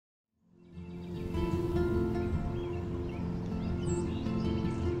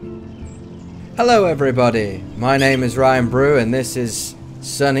Hello everybody, my name is rynbru and this is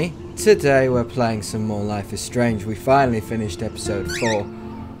Sunny. Today we're playing some more Life is Strange. We finally finished episode 4.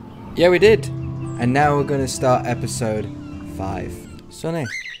 Yeah, we did. And now we're going to start episode 5. Sunny,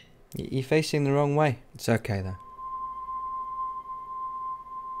 you're facing the wrong way. It's okay though.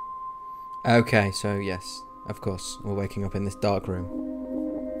 Okay, so yes, of course, we're waking up in this dark room.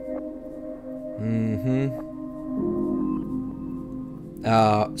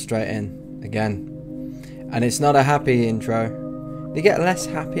 Straight in. Again. And it's not a happy intro. They get less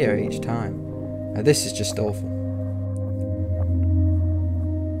happier each time. And this is just awful.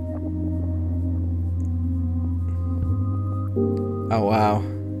 Oh wow.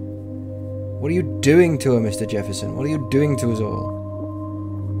 What are you doing to her, Mr. Jefferson? What are you doing to us all?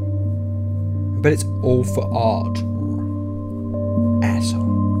 I bet it's all for art. Asshole.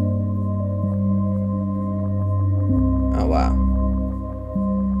 Oh wow.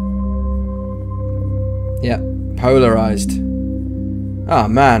 Yeah, polarized. Oh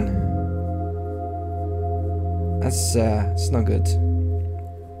man, that's it's not good.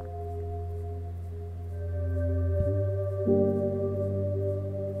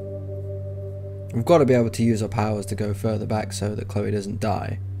 We've got to be able to use our powers to go further back so that Chloe doesn't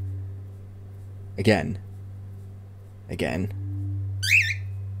die. Again.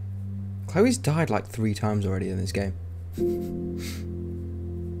 Chloe's died like 3 times already in this game.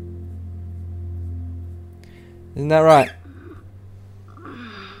 Isn't that right?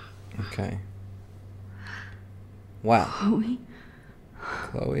 Okay. Wow. Chloe?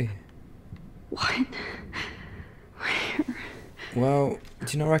 What? Where? Well,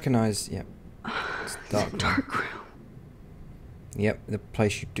 do you not recognize? Yep. It's dark. Dark room. Yep, the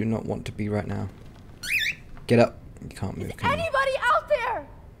place you do not want to be right now. Get up. You can't move. Is anybody out there?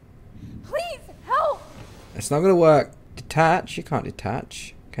 Please help! It's not gonna work. Detach. You can't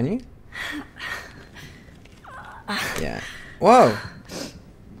detach. Can you? Yeah. Whoa!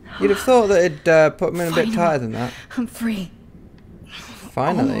 You'd have thought that it'd put me in a bit tighter than that. I'm free.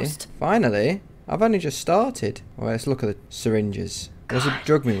 Finally. Almost. Finally? I've only just started. Well, let's look at the syringes. What does it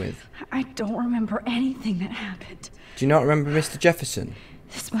drug me with? I don't remember anything that happened. Do you not remember Mr. Jefferson?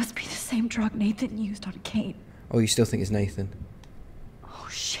 This must be the same drug Nathan used on Kate. Oh, you still think it's Nathan? Oh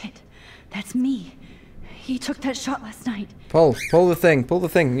shit. That's me. He took that shot last night. Pull the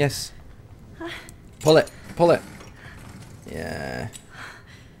thing, yes. Pull it. Yeah.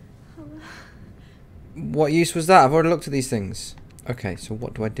 What use was that? I've already looked at these things. Okay, so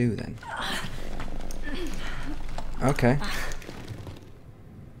what do I do then? Okay.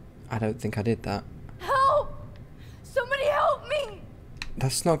 I don't think I did that. Help! Somebody help me!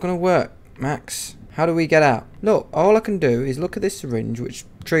 That's not gonna work, Max. How do we get out? Look, all I can do is look at this syringe, which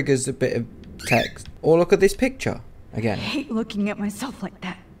triggers a bit of text. Or look at this picture again. I hate looking at myself like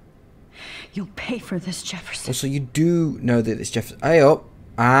that. You'll pay for this, Jefferson. Also, you do know that it's Jefferson. Hey up.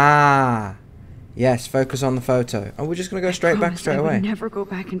 Ah. Yes, focus on the photo. Oh, we're just going to go straight back straight away. I would never go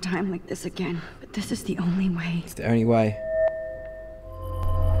back in time like this again. But this is the only way. It's the only way.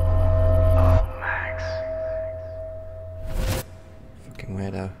 Oh, Max. Fucking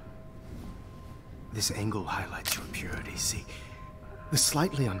weirdo. This angle highlights your purity. See, the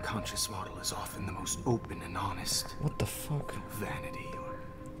slightly unconscious model is often the most open and honest. What the fuck? No vanity or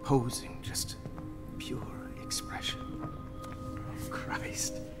posing, just pure expression. Oh,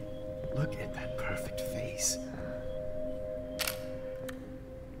 Christ. Look at that perfect face.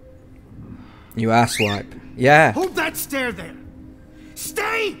 You asswipe. Yeah. Hold that stare there!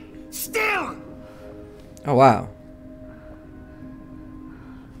 Stay still! Oh, wow.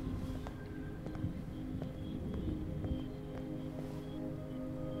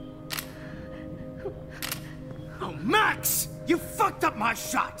 Oh, Max! You fucked up my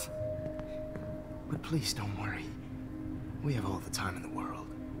shot! But please don't worry. We have all the time in the world.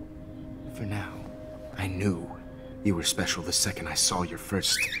 For now, I knew you were special the second I saw your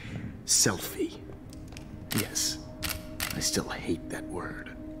first selfie. Yes, I still hate that word.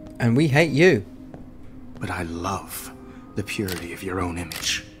 And we hate you. But I love the purity of your own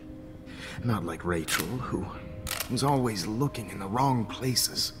image. Not like Rachel, who was always looking in the wrong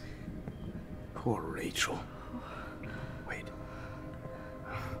places. Poor Rachel. Wait.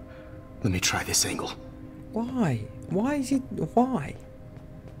 Let me try this angle. Why? Why is he... Why?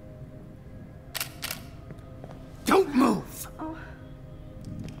 Don't move!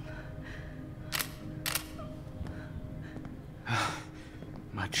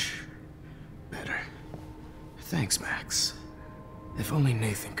 Much better. Thanks, Max. If only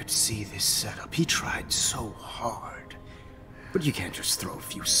Nathan could see this setup. He tried so hard. But you can't just throw a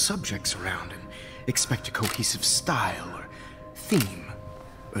few subjects around and expect a cohesive style or theme.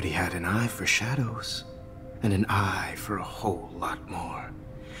 But he had an eye for shadows, and an eye for a whole lot more,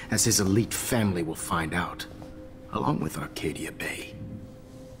 as his elite family will find out, along with Arcadia Bay.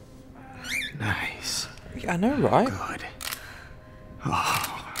 Nice. Yeah, I know, right? Good.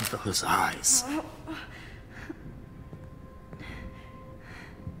 Oh, those eyes.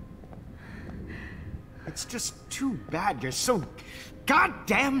 It's just too bad you're so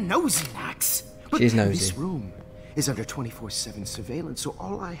goddamn nosy, Max. But She's nosy. This room is under 24/7 surveillance, so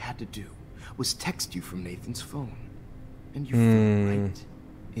all I had to do was text you from Nathan's phone. And you fell right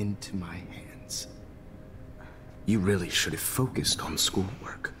into my hands. You really should have focused on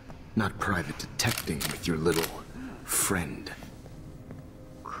schoolwork, not private detecting with your little friend.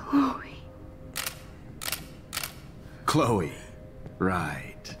 Chloe. Chloe.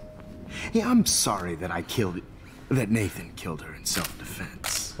 Right. Yeah, I'm sorry that Nathan killed her in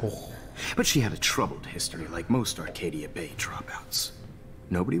self-defense. Oh. But she had a troubled history like most Arcadia Bay dropouts.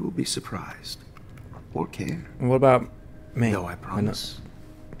 Nobody will be surprised. Or care. What about me? No, I promise.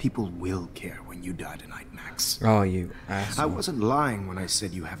 People will care when you die tonight, Max. Oh, you asshole. I wasn't lying when I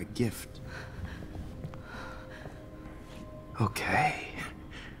said you have a gift. Okay.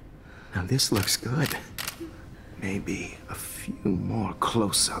 Now this looks good. Maybe a few more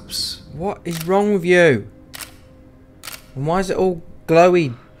close-ups. What is wrong with you? And why is it all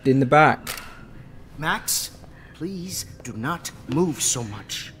glowy in the back? Max, please do not move so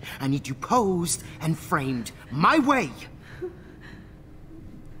much. I need you posed and framed my way.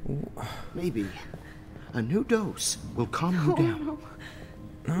 Maybe a new dose will calm you down.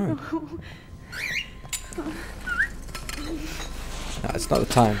 No. No, it's not the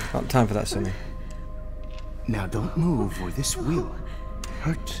time. Not the time for that, Sonny. Now don't move or this will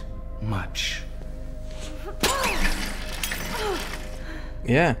hurt much.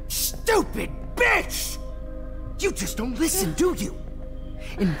 Yeah. Stupid bitch! You just don't listen, do you?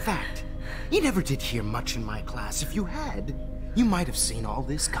 In fact, you never did hear much in my class. If you had, you might have seen all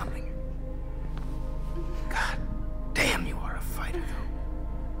this coming. God damn, you are a fighter,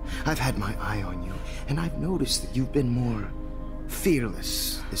 though. I've had my eye on you, and I've noticed that you've been more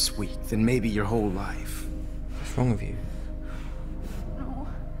fearless this week than maybe your whole life. What's wrong with you? No.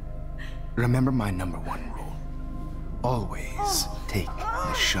 Remember my #1 rule. Always take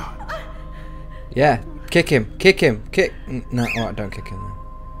the shot. Yeah. Kick him. Kick him. Kick. No, alright, don't kick him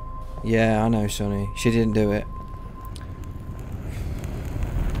then. Yeah, I know, Sonny. She didn't do it.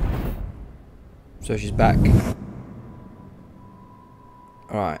 So she's back.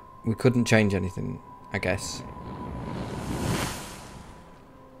 Alright. We couldn't change anything, I guess.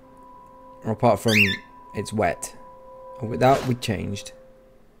 Apart from it's wet. Without we changed.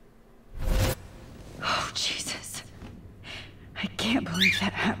 Oh, Jesus. I can't believe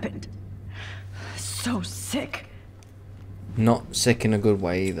that happened. So sick. Not sick in a good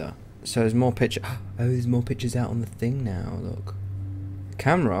way either. So there's more pictures. Oh, there's more pictures out on the thing now. Look.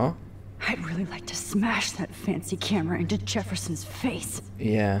 Camera? I'd really like to smash that fancy camera into Jefferson's face.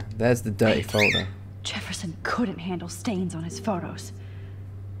 Yeah, there's the dirty folder. Jefferson couldn't handle stains on his photos.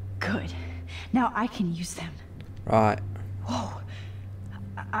 Good. Now I can use them. Right. Whoa.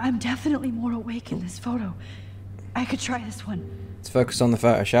 I'm definitely more awake in this photo. I could try this one. Let's focus on the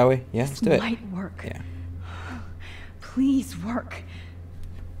photo, shall we? Yeah, let's do it. Might work. Yeah. Please work.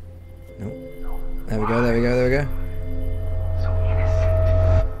 Nope. There we go, there we go, there we go.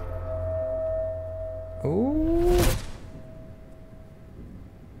 Ooh.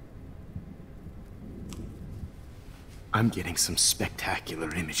 I'm getting some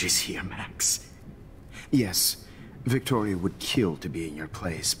spectacular images here, Max. Yes, Victoria would kill to be in your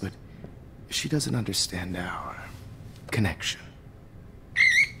place, but she doesn't understand our connection.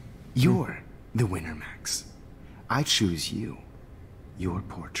 You're the winner, Max. I choose you. Your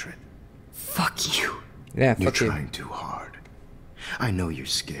portrait. Fuck you. Yeah, You're fuck you. trying too hard. I know you're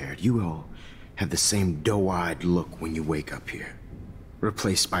scared. You all have the same doe-eyed look when you wake up here.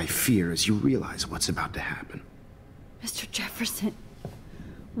 Replaced by fear as you realize what's about to happen. Mr. Jefferson,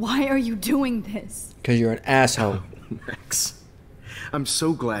 why are you doing this? Because you're an asshole. Max, I'm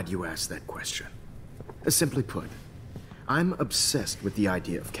so glad you asked that question. Simply put, I'm obsessed with the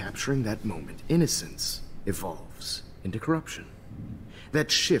idea of capturing that moment innocence evolves into corruption.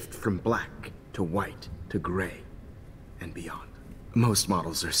 That shift from black to white to gray and beyond. Most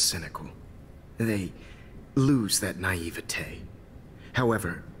models are cynical. They lose that naivete.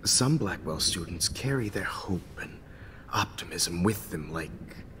 However, some Blackwell students carry their hope and optimism with them like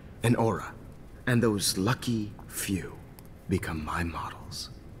an aura. And those lucky few become my models.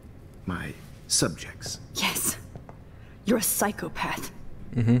 My subjects. Yes. You're a psychopath.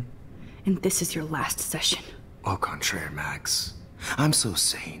 Mm-hmm. And this is your last session. Au contraire, Max. I'm so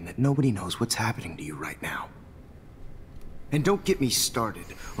sane that nobody knows what's happening to you right now. And don't get me started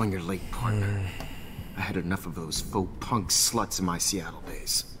on your late partner. I had enough of those faux punk sluts in my Seattle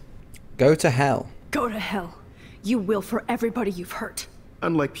days. Go to hell. Go to hell. You will for everybody you've hurt.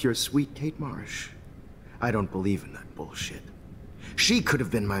 Unlike pure sweet Kate Marsh, I don't believe in that bullshit. She could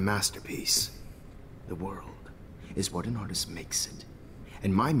have been my masterpiece. The world is what an artist makes it.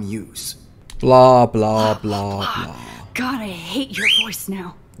 And my muse... Blah, blah, blah, blah. God, I hate your voice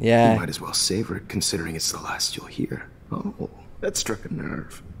now. Yeah. You might as well savor it, considering it's the last you'll hear. Oh, that struck a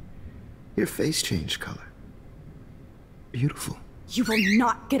nerve. Your face changed color. Beautiful. You will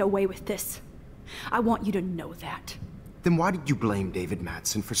not get away with this. I want you to know that. Then why did you blame David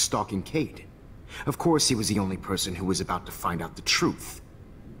Madsen for stalking Kate? Of course he was the only person who was about to find out the truth.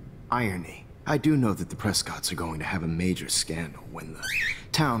 Irony. I do know that the Prescotts are going to have a major scandal when the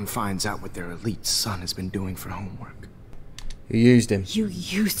town finds out what their elite son has been doing for homework. You used him. You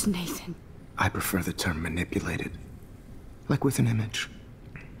used Nathan. I prefer the term manipulated. Like with an image.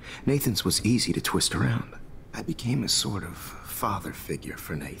 Nathan's was easy to twist around. I became a sort of father figure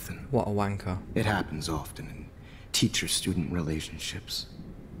for Nathan. What a wanker. It happens often in teacher-student relationships.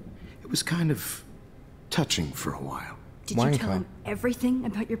 It was kind of touching for a while. Did you tell him everything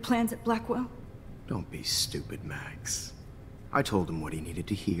about your plans at Blackwell? Don't be stupid, Max. I told him what he needed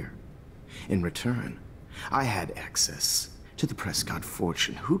to hear. In return, I had access to the Prescott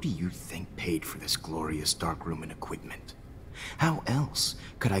fortune. Who do you think paid for this glorious darkroom and equipment? How else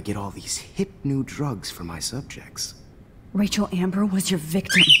could I get all these hip new drugs for my subjects? Rachel Amber was your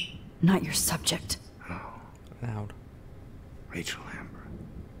victim, not your subject. Oh. Loud. Rachel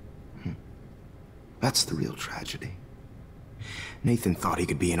Amber. That's the real tragedy. Nathan thought he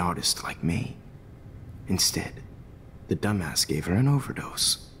could be an artist like me. Instead, the dumbass gave her an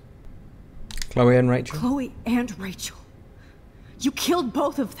overdose. Chloe and Rachel? Chloe and Rachel. You killed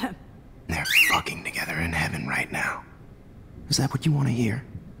both of them. They're fucking together in heaven right now. Is that what you want to hear?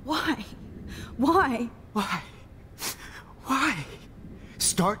 Why? Why? Why? Why?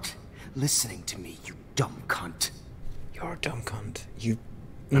 Start listening to me, you dumb cunt. You're a dumb cunt. You...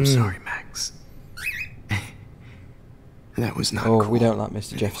 I'm sorry, Max. That was not cool. cool. We don't like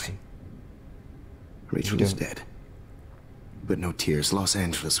Mr. Jefferson. Rachel is dead. But no tears. Los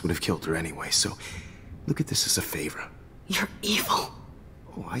Angeles would have killed her anyway, so look at this as a favor. You're evil.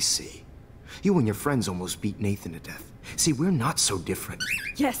 Oh, I see. You and your friends almost beat Nathan to death. See, we're not so different.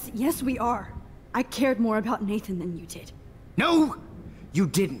 Yes, we are. I cared more about Nathan than you did. No, you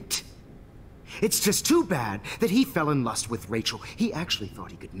didn't. It's just too bad that he fell in lust with Rachel. He actually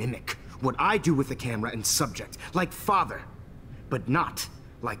thought he could mimic what I do with the camera and subject, like father, but not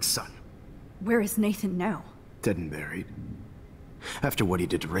like son. Where is Nathan now? Dead and buried. After what he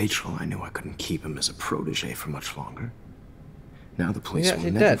did to Rachel, I knew I couldn't keep him as a protege for much longer. Now the police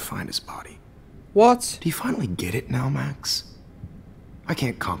will never find his body. What? Do you finally get it now, Max? I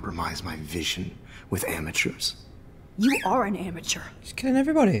can't compromise my vision with amateurs. You are an amateur. He's killing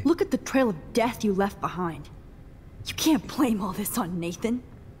everybody. Look at the trail of death you left behind. You can't blame all this on Nathan.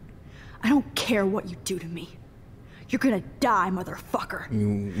 I don't care what you do to me. You're gonna die, motherfucker.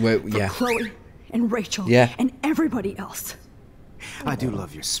 Yeah. For Chloe and Rachel and everybody else. I do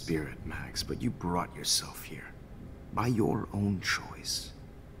love your spirit, Max, but you brought yourself here. By your own choice.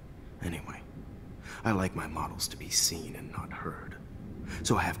 Anyway, I like my models to be seen and not heard.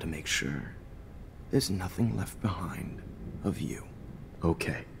 So I have to make sure there's nothing left behind of you.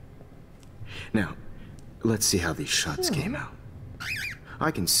 Okay. Now, let's see how these shots came out. I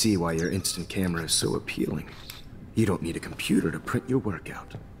can see why your instant camera is so appealing. You don't need a computer to print your work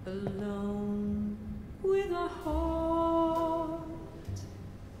out. Alone with a heart,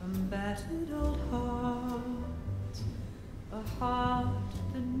 a battered old heart, a heart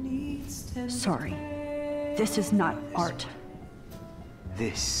that needs tender. Sorry, this is not art.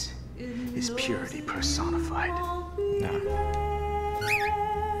 This is purity personified.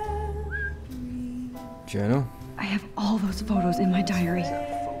 Journal? I have all those photos in my diary.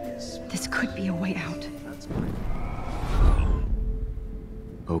 This could be a way out.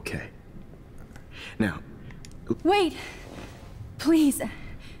 Okay. Now... Wait! Please.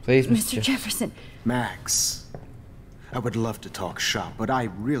 Please, Mr. Jefferson. Max. I would love to talk shop, but I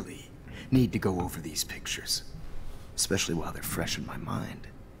really need to go over these pictures. Especially while they're fresh in my mind.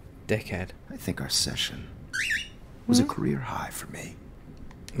 Dickhead. I think our session was a career high for me.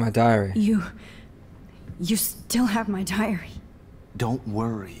 My diary. You still have my diary. Don't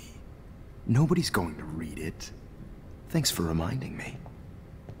worry. Nobody's going to read it. Thanks for reminding me.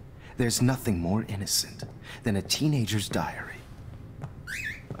 There's nothing more innocent than a teenager's diary.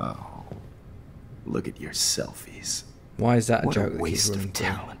 Oh, look at your selfies. Why is that a What joke? a waste of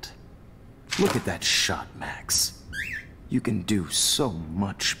talent. Look at that shot, Max. You can do so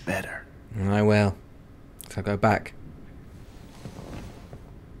much better. I will. So I'll go back.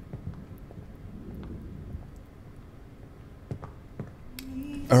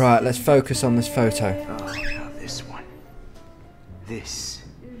 Alright, let's focus on this photo. Oh, now this one. This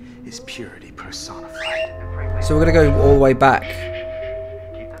is purity personified. So we're gonna go all the way back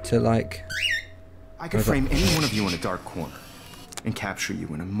to like... I could frame any one of you in a dark corner and capture you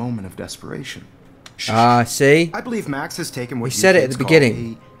in a moment of desperation. Ah, see? I believe Max has taken what We said it at the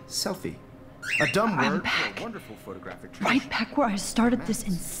beginning. A selfie. A dumb I'm word back. for a wonderful photographic Right back where I started this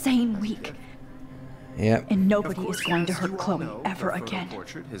insane week. Yep. And Of nobody course, is going to as hurt you all Chloe know, ever the photo again.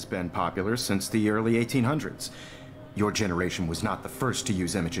 portrait has been popular since the early 1800s. Your generation was not the first to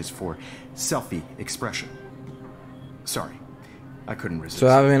use images for selfie expression. Sorry, I couldn't resist. So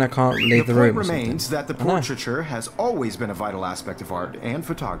I mean I can't leave the room point or something. remains that the portraiture has always been a vital aspect of art and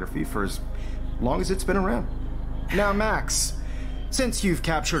photography for as long as it's been around. Now, Max, since you've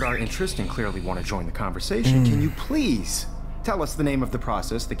captured our interest and clearly want to join the conversation, can you please tell us the name of the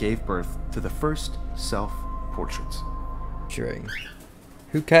process that gave birth to the first self-portraits? Sure.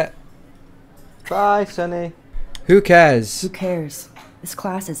 Who cares? Bye, Sonny. Who cares? Who cares? This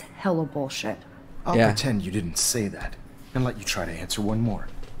class is hella bullshit. I'll Yeah. pretend you didn't say that and let you try to answer one more.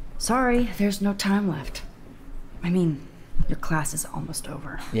 Sorry, there's no time left. I mean, your class is almost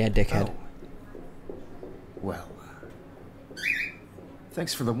over. Yeah, dickhead. Oh. Well,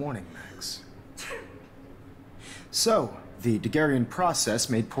 thanks for the warning, Max. So, the Daguerrean process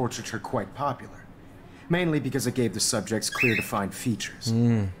made portraiture quite popular, mainly because it gave the subjects clear defined features.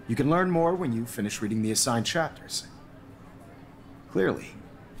 You can learn more when you finish reading the assigned chapters. Clearly,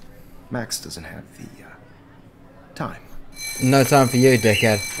 Max doesn't have the time. No time for you,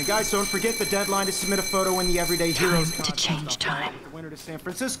 dickhead. And guys, don't forget the deadline to submit a photo in the Everyday Heroes Time to change time. The winner to San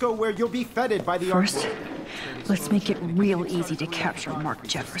Francisco, where you'll be feted by the First, let's make it real easy to capture Mark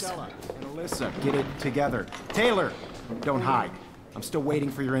Jefferson. And Alyssa, get it together. Taylor, don't hide. I'm still waiting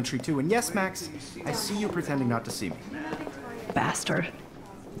for your entry too. And yes, Max, I see you pretending not to see me. Bastard.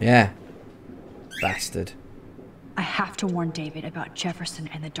 Yeah. Bastard. I have to warn David about Jefferson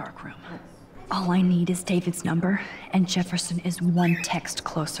and the dark room. All I need is David's number, and Jefferson is one text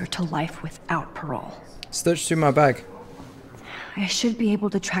closer to life without parole. Stitched through my bag. I should be able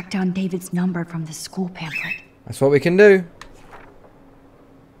to track down David's number from the school pamphlet. That's what we can do.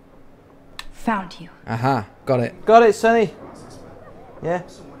 Found you. Aha. Got it. Got it, Sonny. Yeah.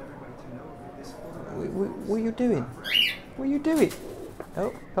 What are you doing? What are you doing? Oh,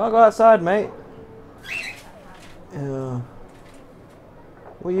 can't go outside, mate.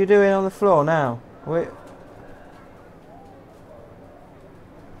 What are you doing on the floor now? Wait.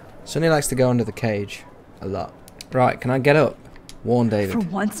 Sonny likes to go under the cage a lot. Right, can I get up? Warn David. For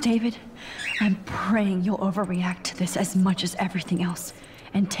once, David, I'm praying you'll overreact to this as much as everything else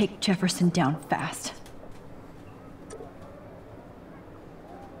and take Jefferson down fast.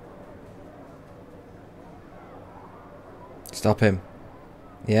 Stop him.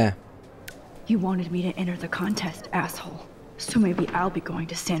 Yeah. You wanted me to enter the contest, asshole. So maybe I'll be going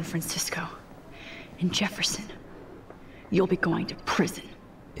to San Francisco. And Jefferson, you'll be going to prison.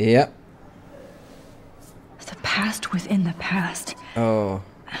 Yep. The past within the past. Oh.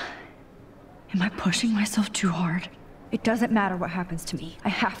 Am I pushing myself too hard? It doesn't matter what happens to me. I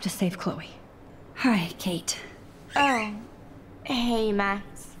have to save Chloe. Hi, Kate. Oh. Hey,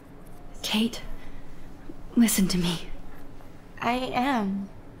 Max. Kate, listen to me. I am.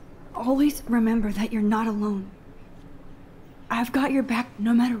 Always remember that you're not alone. I've got your back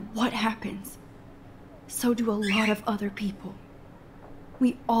no matter what happens. So do a lot of other people.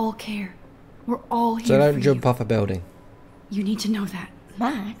 We all care. We're all here So don't for jump you. off a building. You need to know that.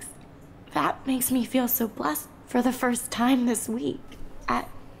 Max, that makes me feel so blessed for the first time this week.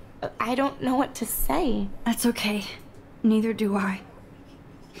 I don't know what to say. That's okay. Neither do I.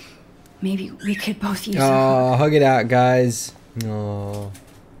 Maybe we could both use Oh, hug it out, guys. Oh.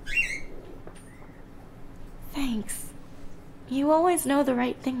 Thanks. You always know the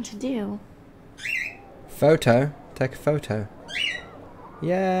right thing to do. Photo? Take a photo.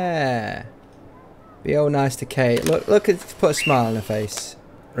 Yeah. Be all nice to Kate. Look, put a smile on her face.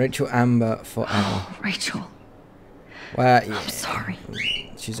 Rachel Amber forever. Oh, Rachel. Well, yeah, I'm sorry.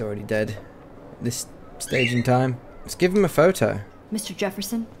 she's already dead. This stage in time. Let's give him a photo. Mr.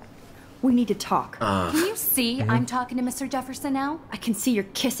 Jefferson, we need to talk. Can you see I'm talking to Mr. Jefferson now? I can see you're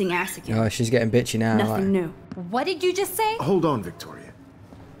kissing ass again. Oh, she's getting bitchy now. Nothing like- new. What did you just say? Hold on, Victoria.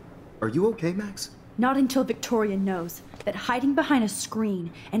 Are you okay, Max? Not until Victoria knows that hiding behind a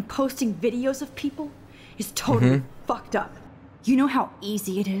screen and posting videos of people is totally fucked up. You know how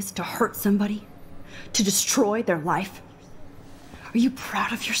easy it is to hurt somebody? To destroy their life? Are you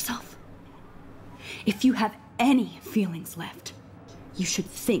proud of yourself? If you have any feelings left, you should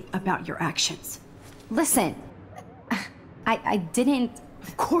think about your actions. Listen, I didn't...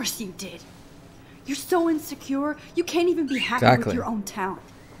 Of course you did. You're so insecure, you can't even be happy with your own talent.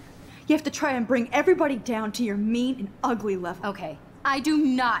 You have to try and bring everybody down to your mean and ugly level. Okay, I do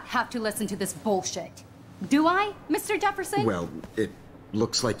not have to listen to this bullshit. Do I, Mr. Jefferson? Well, it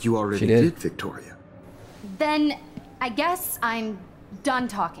looks like you already did, Victoria. Then I guess I'm done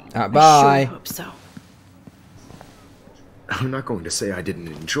talking. Bye. I sure hope so. I'm not going to say I didn't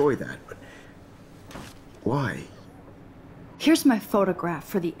enjoy that, but why? Here's my photograph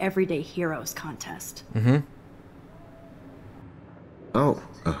for the Everyday Heroes contest. Oh,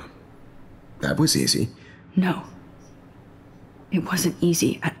 that was easy. No. It wasn't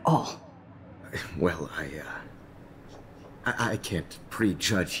easy at all. Well, I can't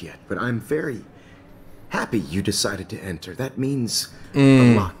prejudge yet, but I'm very happy you decided to enter. That means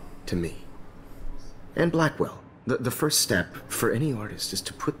a lot to me. And Blackwell. The first step for any artist is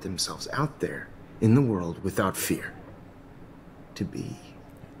to put themselves out there in the world without fear. To be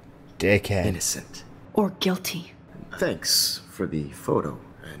dickhead. Innocent. Or guilty. Thanks for the photo,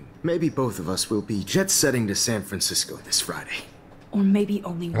 and maybe both of us will be jet-setting to San Francisco this Friday. Or maybe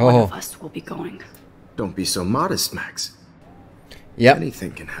only one of us will be going. Don't be so modest, Max. Yep.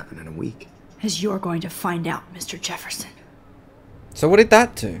 Anything can happen in a week. As you're going to find out, Mr. Jefferson. So what did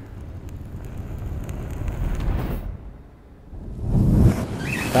that do?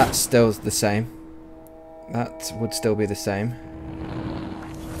 That's still the same. That would still be the same.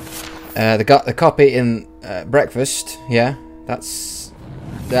 The copy in breakfast, yeah. That's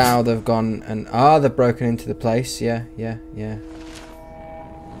now they've gone and they've broken into the place. Yeah.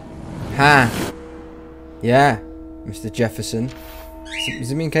 Ha. Yeah, Mr. Jefferson.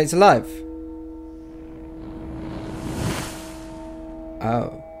 Does it mean Kate's alive? Oh.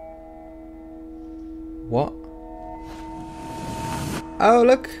 What? Oh,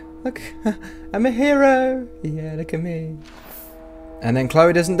 look. I'm a hero. Yeah, look at me. And then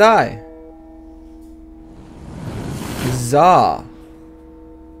Chloe doesn't die. Bizarre.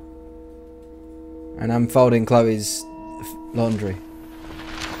 And I'm folding Chloe's laundry.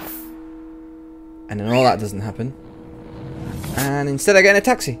 And then all that doesn't happen. And instead I get in a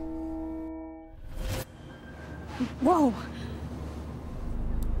taxi. Whoa.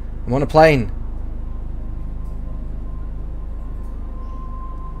 I'm on a plane.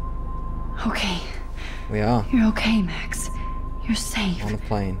 Okay. We are. You're okay, Max. You're safe. On a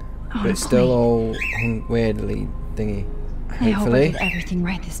plane. On But a it's still plane. all weirdly thingy. I hope I Hopefully. did everything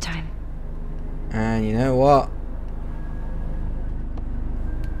right this time. And you know what?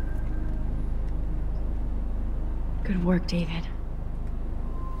 Good work, David.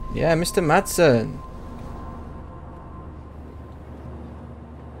 Yeah, Mr. Madsen.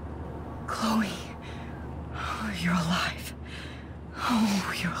 Chloe. Oh, you're alive.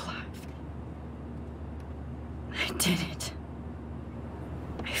 Oh, you're alive. I did it.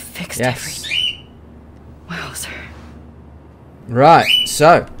 I fixed everything. Wowzer. Right,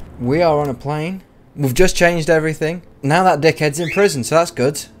 so we are on a plane. We've just changed everything. Now that dickhead's in prison, so that's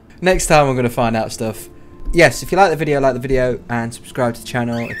good. Next time we're going to find out stuff. Yes, if you like the video and subscribe to the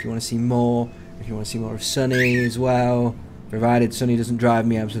channel if you want to see more. If you want to see more of Sunny as well. Provided Sunny doesn't drive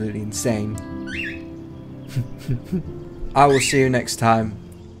me absolutely insane. I will see you next time.